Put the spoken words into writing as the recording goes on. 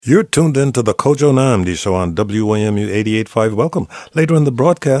You're tuned in to the Kojo Namdi Show on WAMU 88.5. Welcome. Later in the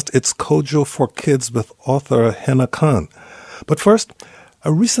broadcast, it's Kojo for Kids with author Henna Khan. But first,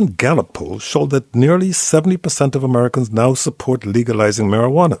 a recent Gallup poll showed that nearly 70% of Americans now support legalizing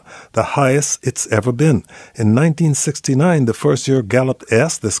marijuana, the highest it's ever been. In 1969, the first year Gallup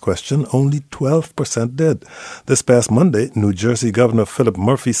asked this question, only 12% did. This past Monday, New Jersey Governor Philip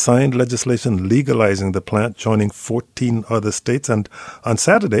Murphy signed legislation legalizing the plant, joining 14 other states, and on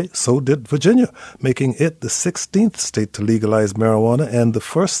Saturday, so did Virginia, making it the 16th state to legalize marijuana and the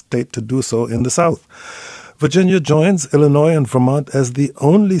first state to do so in the South. Virginia joins Illinois and Vermont as the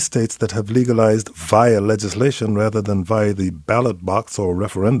only states that have legalized via legislation rather than via the ballot box or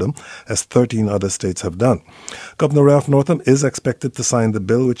referendum, as 13 other states have done. Governor Ralph Northam is expected to sign the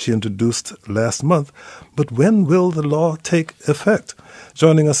bill, which he introduced last month. But when will the law take effect?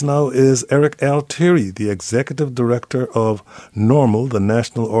 Joining us now is Eric Altieri, the Executive Director of NORML, the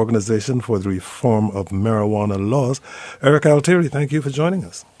National Organization for the Reform of Marijuana Laws. Eric Altieri, thank you for joining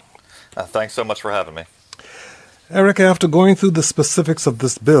us. Thanks so much for having me. Eric, after going through the specifics of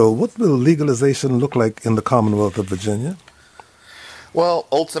this bill, what will legalization look like in the Commonwealth of Virginia? Well,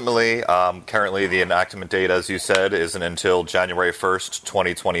 ultimately, currently the enactment date, as you said, isn't until January 1st,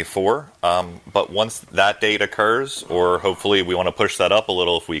 2024. But once that date occurs, or hopefully we want to push that up a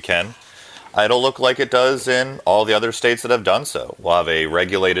little if we can, it'll look like it does in all the other states that have done so. We'll have a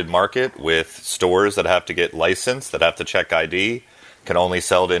regulated market with stores that have to get licensed, that have to check ID, can only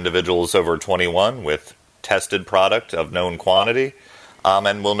sell to individuals over 21 with tested product of known quantity,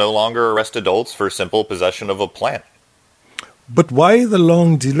 and will no longer arrest adults for simple possession of a plant. But why the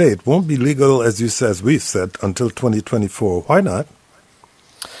long delay? It won't be legal, as we've said, until 2024. Why not?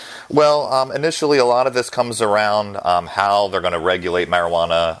 Well, initially, a lot of this comes around how they're going to regulate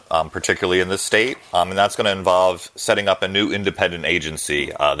marijuana, particularly in this state, and that's going to involve setting up a new independent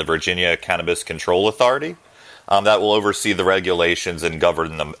agency, the Virginia Cannabis Control Authority, that will oversee the regulations and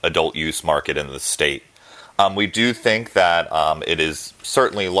govern the adult use market in the state. We do think that it is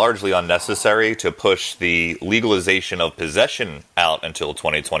certainly largely unnecessary to push the legalization of possession out until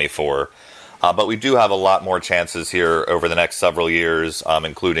 2024, but we do have a lot more chances here over the next several years,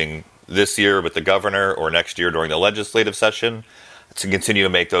 including this year with the governor or next year during the legislative session, to continue to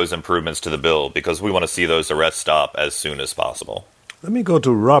make those improvements to the bill because we want to see those arrests stop as soon as possible. Let me go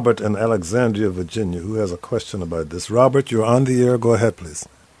to Robert in Alexandria, Virginia, who has a question about this. Robert, you're on the air. Go ahead, please.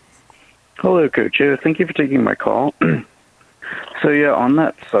 Hello, Coach. Thank you for taking my call. So, on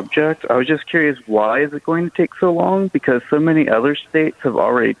that subject, I was just curious, why is it going to take so long? Because so many other states have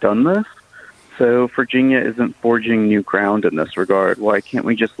already done this. So Virginia isn't forging new ground in this regard. Why can't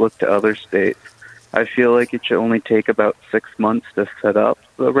we just look to other states? I feel like it should only take about 6 months to set up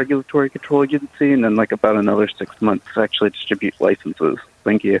the regulatory control agency and then about another 6 months to actually distribute licenses.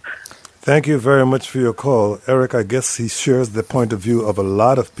 Thank you. Thank you very much for your call. Eric, I guess he shares the point of view of a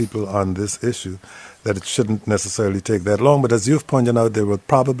lot of people on this issue, that it shouldn't necessarily take that long. But as you've pointed out, there will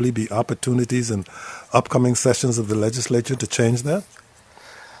probably be opportunities in upcoming sessions of the legislature to change that?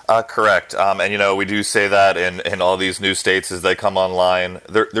 Correct. And, we do say that in all these new states as they come online.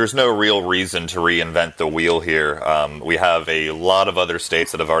 There's no real reason to reinvent the wheel here. We have a lot of other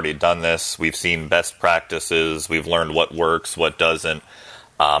states that have already done this. We've seen best practices. We've learned what works, what doesn't.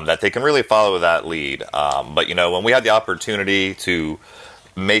 That they can really follow that lead. But, when we had the opportunity to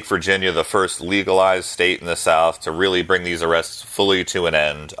make Virginia the first legalized state in the South to really bring these arrests fully to an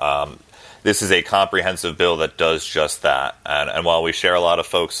end, this is a comprehensive bill that does just that. And while we share a lot of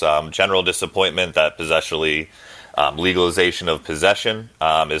folks' general disappointment that legalization of possession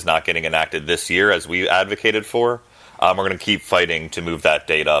is not getting enacted this year as we advocated for, we're going to keep fighting to move that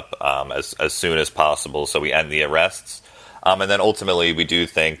date up as soon as possible so we end the arrests. And then ultimately, we do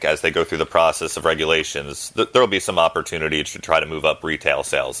think as they go through the process of regulations, there will be some opportunity to try to move up retail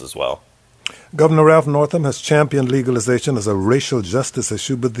sales as well. Governor Ralph Northam has championed legalization as a racial justice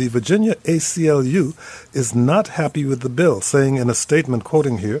issue, but the Virginia ACLU is not happy with the bill, saying in a statement,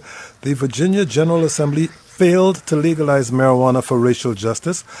 quoting here, the Virginia General Assembly failed to legalize marijuana for racial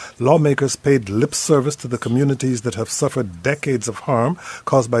justice. Lawmakers paid lip service to the communities that have suffered decades of harm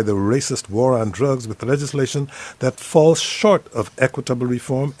caused by the racist war on drugs with legislation that falls short of equitable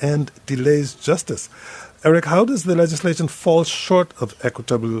reform and delays justice. Eric, how does the legislation fall short of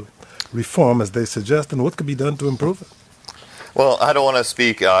equitable reform, as they suggest, and what could be done to improve it? Well, I don't want to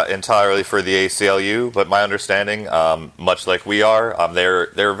speak entirely for the ACLU, but my understanding, much like we are,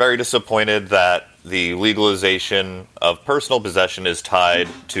 they're very disappointed that the legalization of personal possession is tied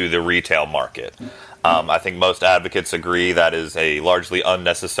to the retail market. I think most advocates agree that is a largely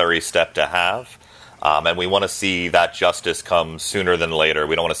unnecessary step to have. And we want to see that justice come sooner than later.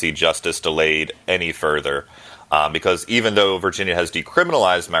 We don't want to see justice delayed any further. Because even though Virginia has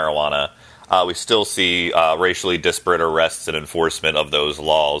decriminalized marijuana, we still see racially disparate arrests and enforcement of those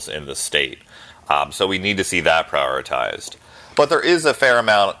laws in the state. So we need to see that prioritized. But there is a fair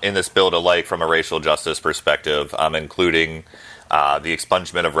amount in this bill to like from a racial justice perspective, including the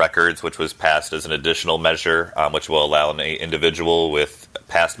expungement of records, which was passed as an additional measure, which will allow an individual with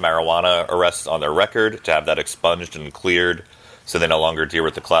past marijuana arrests on their record to have that expunged and cleared so they no longer deal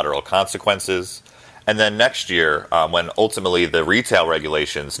with the collateral consequences. And then next year, when ultimately the retail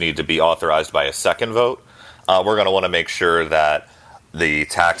regulations need to be authorized by a second vote, we're going to want to make sure that the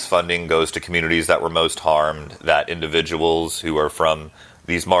tax funding goes to communities that were most harmed, that individuals who are from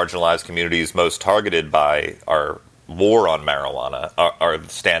these marginalized communities most targeted by our war on marijuana are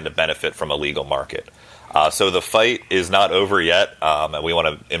stand to benefit from a legal market. So the fight is not over yet, and we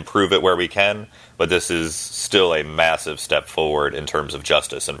want to improve it where we can, but this is still a massive step forward in terms of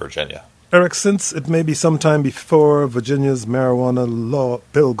justice in Virginia. Eric, since it may be some time before Virginia's marijuana law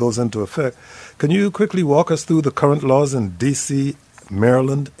bill goes into effect, can you quickly walk us through the current laws in D.C.,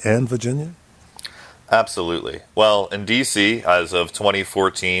 Maryland, and Virginia? Absolutely. Well, in D.C., as of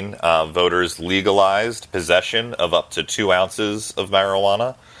 2014, voters legalized possession of up to 2 ounces of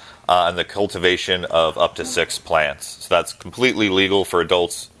marijuana and the cultivation of up to 6 plants. So that's completely legal for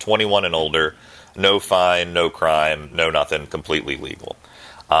adults 21 and older. No fine, no crime, no nothing, completely legal.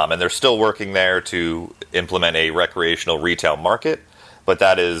 And they're still working there to implement a recreational retail market, but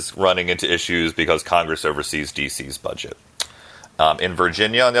that is running into issues because Congress oversees D.C.'s budget. In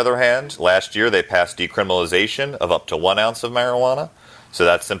Virginia, on the other hand, last year they passed decriminalization of up to 1 ounce of marijuana. So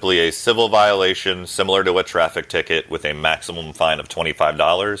that's simply a civil violation similar to a traffic ticket with a maximum fine of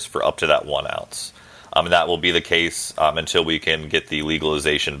 $25 for up to that 1 ounce. And that will be the case until we can get the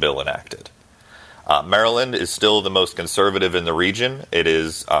legalization bill enacted. Maryland is still the most conservative in the region. It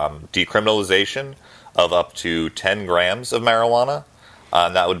is decriminalization of up to 10 grams of marijuana.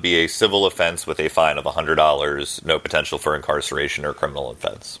 And that would be a civil offense with a fine of $100, no potential for incarceration or criminal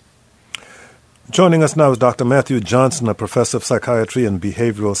offense. Joining us now is Dr. Matthew Johnson, a professor of psychiatry and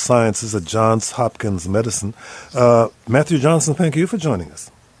behavioral sciences at Johns Hopkins Medicine. Matthew Johnson, thank you for joining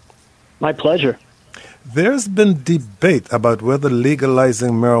us. My pleasure. There's been debate about whether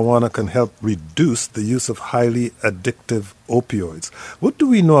legalizing marijuana can help reduce the use of highly addictive opioids. What do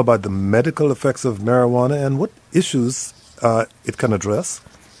we know about the medical effects of marijuana and what issues it can address?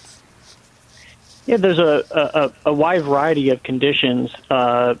 Yeah, there's a wide variety of conditions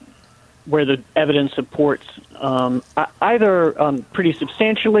where the evidence supports either pretty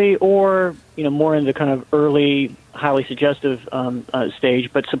substantially or more in the kind of early, highly suggestive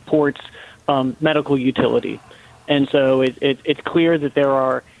stage, but supports medical utility. And so it's clear that there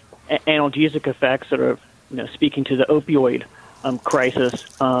are analgesic effects that are speaking to the opioid crisis.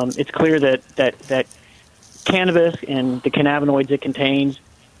 It's clear that cannabis and the cannabinoids it contains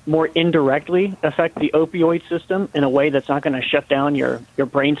more indirectly affect the opioid system in a way that's not going to shut down your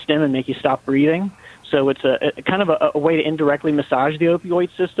brainstem and make you stop breathing. So it's a kind of a way to indirectly massage the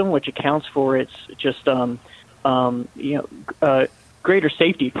opioid system, which accounts for its just greater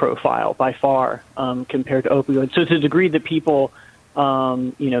safety profile by far compared to opioids. So to the degree that people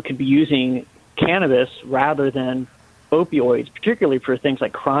could be using cannabis rather than opioids, particularly for things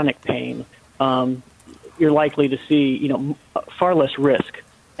like chronic pain, you're likely to see far less risk.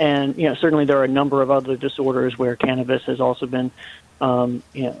 And certainly there are a number of other disorders where cannabis has also been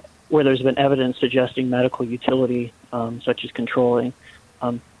where there's been evidence suggesting medical utility, such as controlling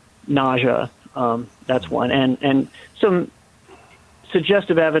nausea. That's one, and some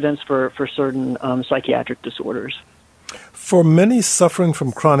suggestive evidence for certain psychiatric disorders. For many suffering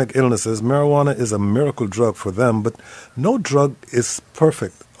from chronic illnesses, marijuana is a miracle drug for them, but no drug is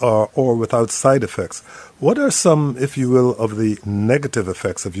perfect or without side effects. What are some, if you will, of the negative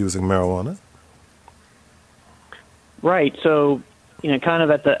effects of using marijuana? Right. So, kind of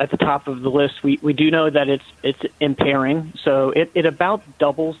at the top of the list, we do know that it's impairing. So it about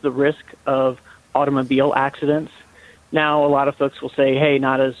doubles the risk of automobile accidents. Now, a lot of folks will say, "Hey,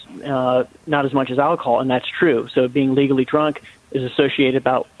 not as much as alcohol," and that's true. So, being legally drunk is associated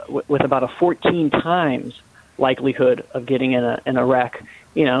with about a 14 times likelihood of getting in a wreck.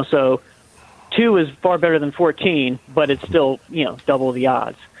 So 2 is far better than 14, but it's still double the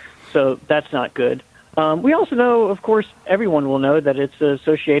odds. So that's not good. We also know, of course, everyone will know that it's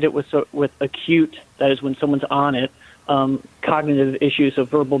associated with acute. That is when someone's on it. Cognitive issues of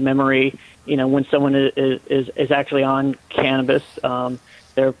verbal memory. When someone is actually on cannabis,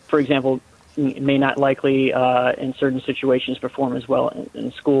 they're, for example, may not likely in certain situations perform as well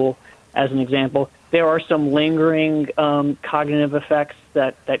in school. as an example. There are some lingering cognitive effects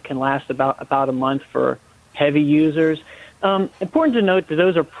that can last about a month for heavy users. Important to note that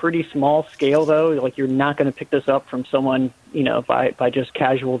those are pretty small scale, though. Like, you're not going to pick this up from someone, by just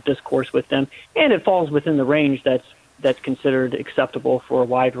casual discourse with them, and it falls within the range that's considered acceptable for a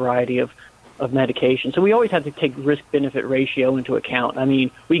wide variety of medication. So we always have to take risk-benefit ratio into account. I mean,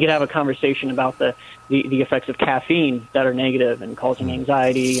 we could have a conversation about the effects of caffeine that are negative and causing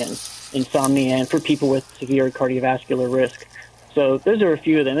anxiety and insomnia, and for people with severe cardiovascular risk. So those are a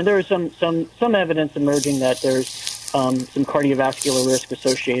few of them. And there is some evidence emerging that there's some cardiovascular risk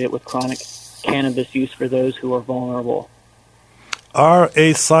associated with chronic cannabis use for those who are vulnerable.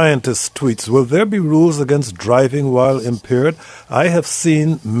 R.A. Scientist tweets, will there be rules against driving while impaired? I have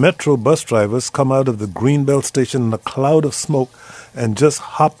seen Metro bus drivers come out of the Greenbelt station in a cloud of smoke and just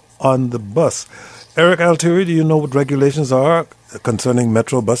hop on the bus. Eric Altieri, do you know what regulations are concerning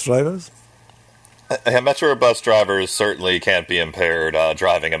Metro bus drivers? Metro bus drivers certainly can't be impaired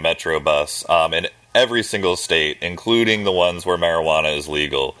driving a Metro bus. In every single state, including the ones where marijuana is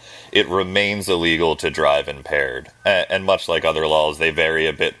legal, it remains illegal to drive impaired. And much like other laws, they vary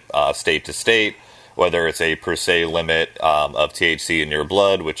a bit state to state, whether it's a per se limit of THC in your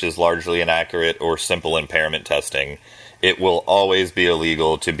blood, which is largely inaccurate, or simple impairment testing. It will always be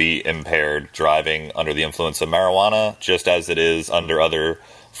illegal to be impaired driving under the influence of marijuana, just as it is under other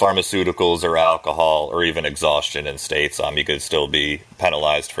pharmaceuticals or alcohol or even exhaustion in states. You could still be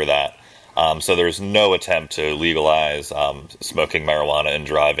penalized for that. So there's no attempt to legalize smoking marijuana and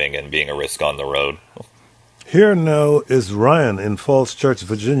driving and being a risk on the road. Here now is Ryan in Falls Church,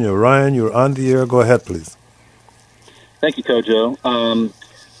 Virginia. Ryan, you're on the air. Go ahead, please. Thank you, Kojo.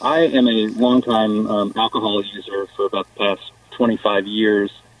 I am a longtime alcohol user for about the past 25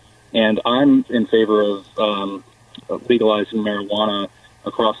 years, and I'm in favor of legalizing marijuana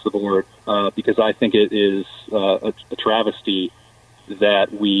across the board because I think it is a travesty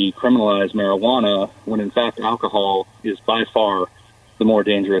that we criminalize marijuana when, in fact, alcohol is by far the more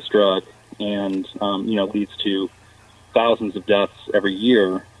dangerous drug and, leads to thousands of deaths every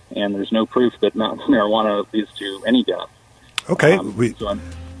year, and there's no proof that marijuana leads to any death. Okay, we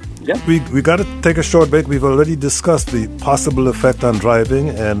got to take a short break. We've already discussed the possible effect on driving,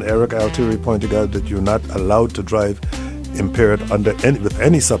 and Eric Altieri pointed out that you're not allowed to drive impaired with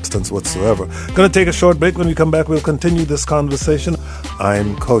any substance whatsoever. Going to take a short break. When we come back, we'll continue this conversation.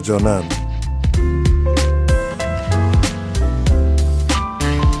 I'm Kojo Nam.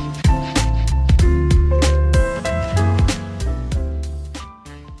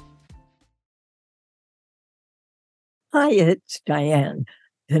 Hi, it's Diane.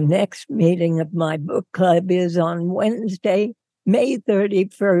 The next meeting of my book club is on Wednesday, May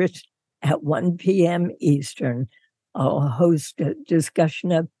 31st at 1 p.m. Eastern. I'll host a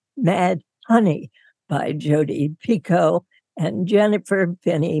discussion of Mad Honey by Jodi Picoult and Jennifer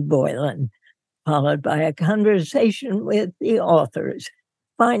Finney Boylan, followed by a conversation with the authors.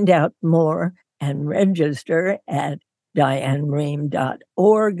 Find out more and register at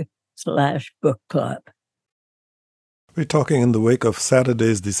dianeream.org/book club. We're talking in the wake of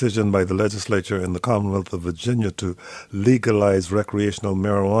Saturday's decision by the legislature in the Commonwealth of Virginia to legalize recreational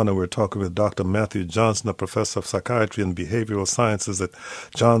marijuana. We're talking with Dr. Matthew Johnson, a professor of psychiatry and behavioral sciences at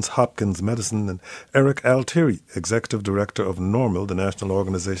Johns Hopkins Medicine, and Eric Altieri, executive director of NORML, the National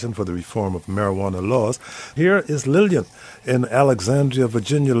Organization for the Reform of Marijuana Laws. Here is Lillian in Alexandria,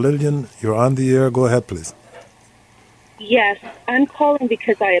 Virginia. Lillian, you're on the air. Go ahead, please. Yes, I'm calling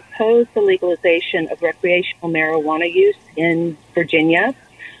because I oppose the legalization of recreational marijuana use in Virginia.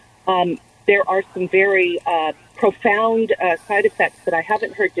 There are some very profound side effects that I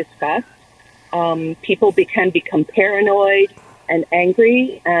haven't heard discussed. People can become paranoid and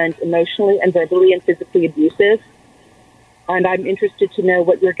angry and emotionally and verbally and physically abusive. And I'm interested to know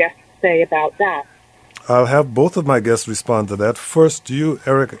what your guests say about that. I'll have both of my guests respond to that. First, you,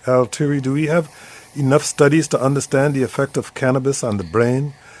 Eric Altieri, do we have enough studies to understand the effect of cannabis on the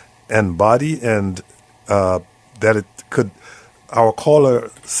brain and body, and that it could, our caller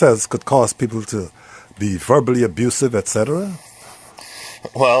says, could cause people to be verbally abusive, etc.?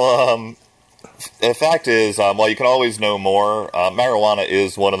 Well, the fact is, while you can always know more, marijuana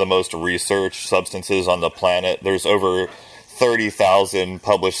is one of the most researched substances on the planet. There's over 30,000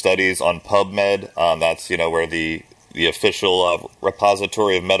 published studies on PubMed. That's, where the official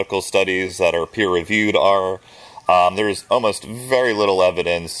repository of medical studies that are peer-reviewed are. There's almost very little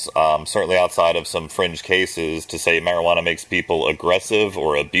evidence, certainly outside of some fringe cases, to say marijuana makes people aggressive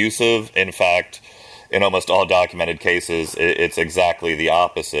or abusive. In fact, in almost all documented cases, it's exactly the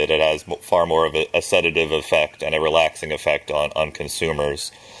opposite. It has far more of a sedative effect and a relaxing effect on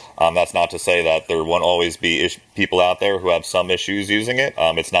consumers. That's not to say that there won't always be people out there who have some issues using it.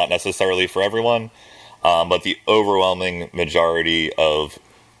 It's not necessarily for everyone, but the overwhelming majority of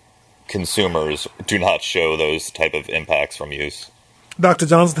consumers do not show those type of impacts from use. Dr.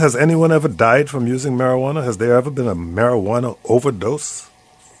 Johnson, has anyone ever died from using marijuana? Has there ever been a marijuana overdose?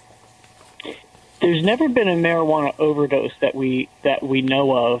 There's never been a marijuana overdose that we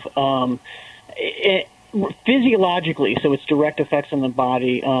know of. Physiologically, so its direct effects on the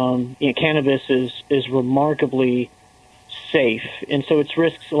body, cannabis is remarkably safe, and so its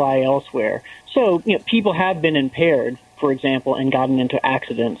risks lie elsewhere. So, people have been impaired, for example, and gotten into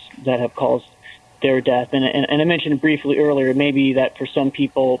accidents that have caused their death. And I mentioned briefly earlier, maybe that for some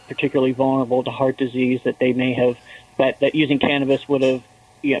people, particularly vulnerable to heart disease, that they may have that using cannabis would have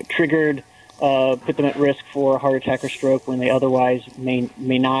triggered, put them at risk for a heart attack or stroke when they otherwise may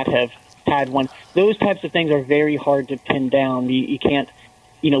not have had one. Those types of things are very hard to pin down. You can't,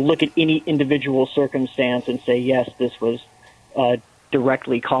 look at any individual circumstance and say, yes, this was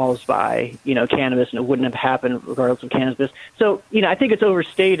directly caused by, cannabis, and it wouldn't have happened regardless of cannabis. So, I think it's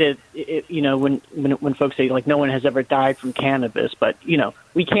overstated, when folks say, like, no one has ever died from cannabis, but,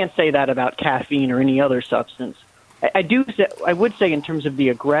 we can't say that about caffeine or any other substance. I would say in terms of the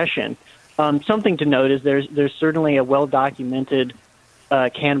aggression, something to note is there's certainly a well-documented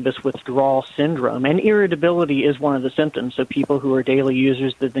cannabis withdrawal syndrome, and irritability is one of the symptoms. So people who are daily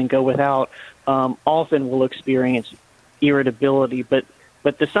users that then go without often will experience irritability, but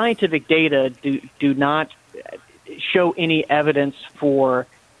the scientific data do not show any evidence for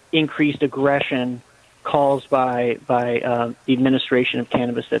increased aggression caused by the administration of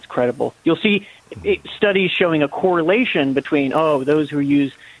cannabis that's credible. You'll see studies showing a correlation between those who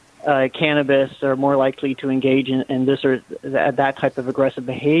use cannabis are more likely to engage in this or that type of aggressive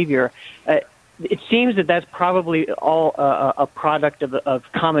behavior. It seems that that's probably all a product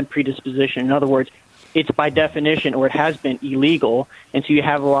of common predisposition. In other words, it's by definition, or it has been, illegal, and so you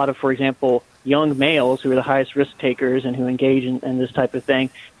have a lot of, for example, young males who are the highest risk takers and who engage in this type of thing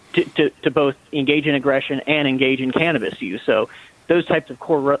to both engage in aggression and engage in cannabis use. So those types of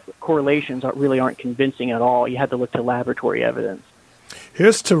correlations really aren't convincing at all. You have to look to laboratory evidence.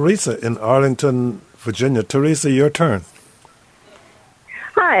 Here's Teresa in Arlington, Virginia. Teresa, your turn.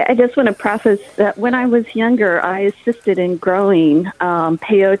 Hi, I just want to preface that when I was younger, I assisted in growing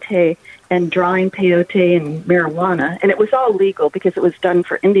peyote and drying peyote and marijuana, and it was all legal because it was done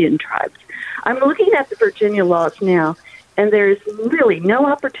for Indian tribes. I'm looking at the Virginia laws now, and there's really no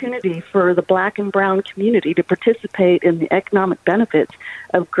opportunity for the black and brown community to participate in the economic benefits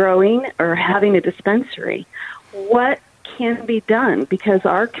of growing or having a dispensary. What can be done? Because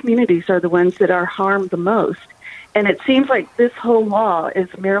our communities are the ones that are harmed the most. And it seems like this whole law is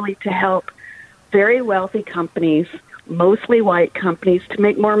merely to help very wealthy companies, mostly white companies, to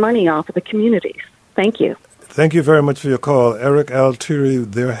make more money off of the communities. Thank you. Thank you very much for your call. Eric Altieri,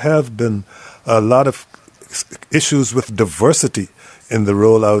 there have been a lot of issues with diversity in the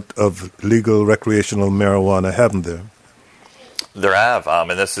rollout of legal recreational marijuana, haven't there? There have,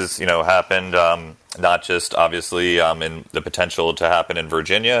 and this has, happened not just obviously in the potential to happen in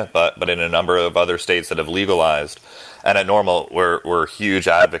Virginia, but in a number of other states that have legalized. And at Normal, we're huge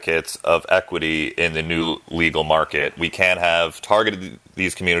advocates of equity in the new legal market. We can't have targeted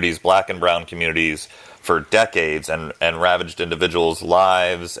these communities, black and brown communities, for decades and ravaged individuals'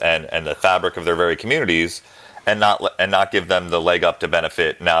 lives and the fabric of their very communities, and not give them the leg up to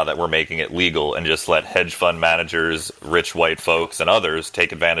benefit now that we're making it legal, and just let hedge fund managers, rich white folks, and others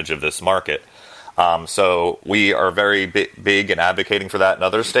take advantage of this market. So we are very big in advocating for that in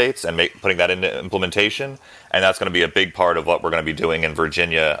other states and putting that into implementation, and that's going to be a big part of what we're going to be doing in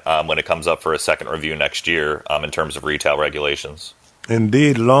Virginia when it comes up for a second review next year in terms of retail regulations.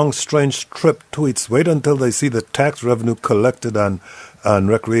 Indeed, Long Strange Trip tweets, wait until they see the tax revenue collected on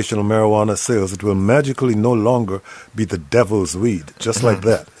recreational marijuana sales. It will magically no longer be the devil's weed, just like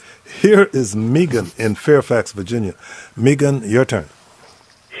that. Here is Megan in Fairfax, Virginia. Megan, your turn.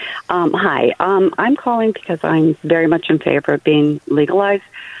 Hi. I'm calling because I'm very much in favor of being legalized.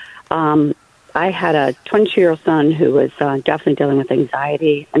 I had a 22-year-old son who was definitely dealing with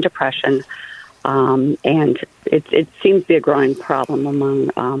anxiety and depression, and it seems to be a growing problem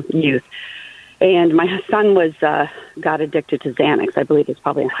among youth. And my son got addicted to Xanax. I believe he was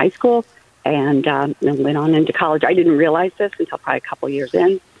probably in high school, and went on into college. I didn't realize this until probably a couple years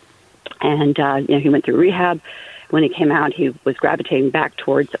in. And he went through rehab. When he came out, he was gravitating back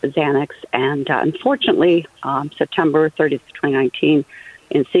towards Xanax. And unfortunately, September 30th, 2019,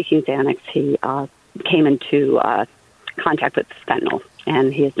 in seeking Xanax, he came into contact with fentanyl,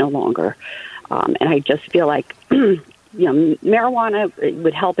 and he is no longer. And I just feel like marijuana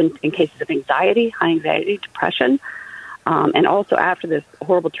would help in cases of anxiety, high anxiety, depression. And also after this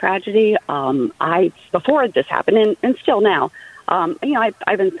horrible tragedy, before this happened, and still now, I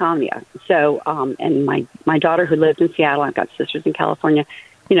have insomnia. So, and my daughter who lived in Seattle, I've got sisters in California,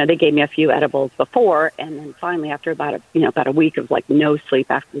 they gave me a few edibles before. And then finally, after about a week of like no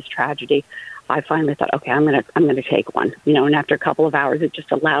sleep after this tragedy, I finally thought, okay, I'm going to take one, and after a couple of hours, it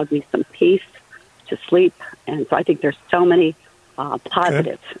just allowed me some peace to sleep. And so I think there's so many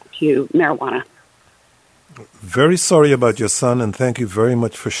positives to marijuana. Very sorry about your son, and thank you very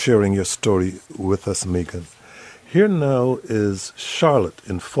much for sharing your story with us, Megan. Here now is Charlotte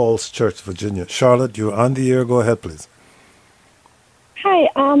in Falls Church, Virginia. Charlotte, you're on the air. Go ahead, please. Hi.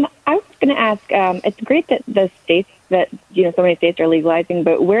 I was going to ask, it's great that the states that, so many states are legalizing,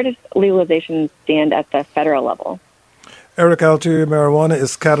 but where does legalization stand at the federal level? Eric Altieri, marijuana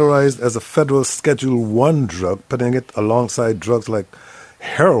is categorized as a federal Schedule I drug, putting it alongside drugs like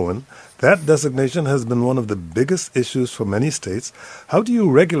heroin. That designation has been one of the biggest issues for many states. How do you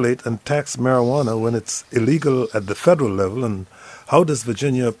regulate and tax marijuana when it's illegal at the federal level, and how does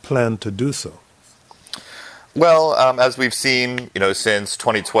Virginia plan to do so? Well, as we've seen, since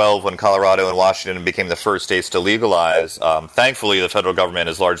 2012 when Colorado and Washington became the first states to legalize, thankfully the federal government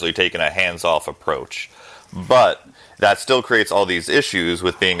has largely taken a hands-off approach. But that still creates all these issues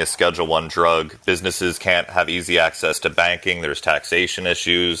with being a Schedule I drug. Businesses can't have easy access to banking. There's taxation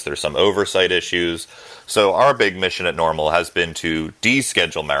issues. There's some oversight issues. So our big mission at NORML has been to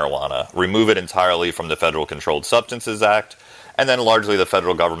deschedule marijuana, remove it entirely from the Federal Controlled Substances Act, and then largely the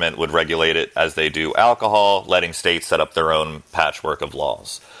federal government would regulate it as they do alcohol, letting states set up their own patchwork of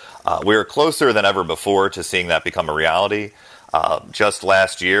laws. We're closer than ever before to seeing that become a reality. Just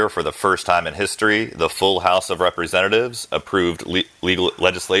last year, for the first time in history, the full House of Representatives approved legal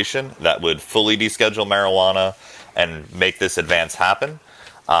legislation that would fully deschedule marijuana and make this advance happen.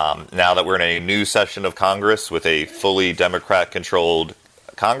 Now that we're in a new session of Congress with a fully Democrat-controlled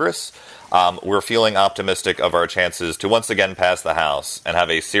Congress, we're feeling optimistic of our chances to once again pass the House and have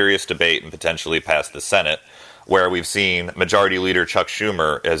a serious debate and potentially pass the Senate, where we've seen Majority Leader Chuck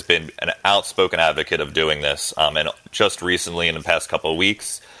Schumer has been an outspoken advocate of doing this, and just recently, in the past couple of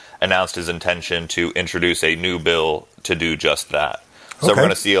weeks, announced his intention to introduce a new bill to do just that. So we're going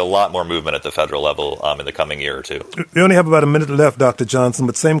to see a lot more movement at the federal level in the coming year or two. We only have about a minute left, Dr. Johnson,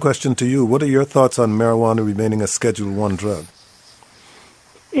 but same question to you. What are your thoughts on marijuana remaining a Schedule I drug?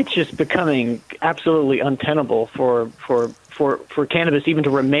 It's just becoming absolutely untenable for cannabis even to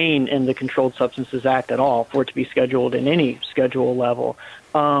remain in the Controlled Substances Act at all, for it to be scheduled in any schedule level.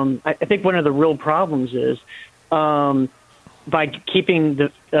 I think one of the real problems is by keeping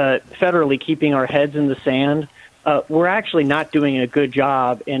federally keeping our heads in the sand, we're actually not doing a good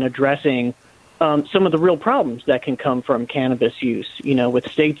job in addressing some of the real problems that can come from cannabis use.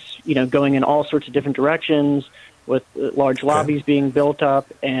 With states going in all sorts of different directions, with large lobbies being built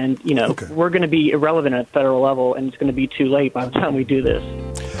up, and we're going to be irrelevant at federal level, and it's going to be too late by the time we do this.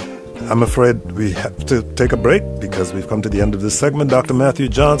 I'm afraid we have to take a break because we've come to the end of this segment. Dr. Matthew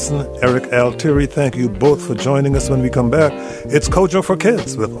Johnson, Eric Altieri, thank you both for joining us. When we come back, it's Kojo for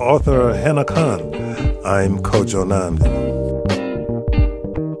Kids with author Hannah Khan. I'm Kojo Namdi.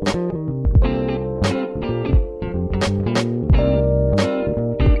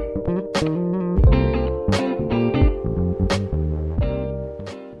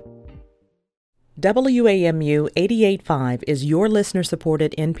 WAMU 88.5 is your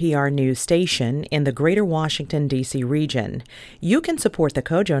listener-supported NPR news station in the greater Washington, D.C. region. You can support the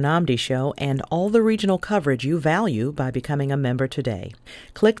Kojo Namdi Show and all the regional coverage you value by becoming a member today.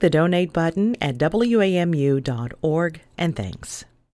 Click the donate button at WAMU.org, and thanks.